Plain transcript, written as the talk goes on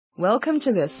Welcome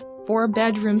to this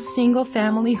 4-bedroom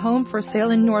single-family home for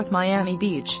sale in North Miami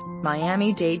Beach,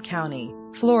 Miami-Dade County,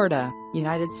 Florida,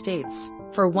 United States,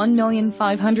 for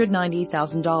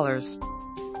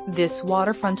 $1,590,000. This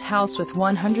waterfront house with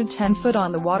 110 foot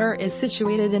on the water is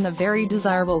situated in a very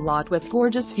desirable lot with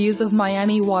gorgeous views of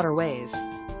Miami waterways.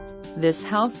 This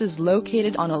house is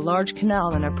located on a large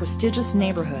canal in a prestigious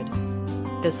neighborhood.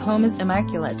 This home is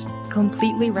immaculate,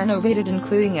 completely renovated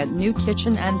including a new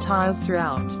kitchen and tiles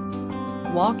throughout.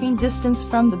 Walking distance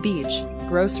from the beach,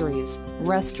 groceries,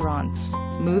 restaurants,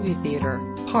 movie theater,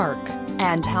 park,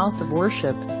 and house of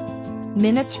worship.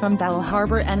 Minutes from Bal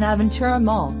Harbour and Aventura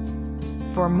Mall.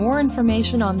 For more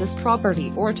information on this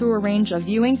property or to arrange a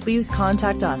viewing, please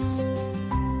contact us.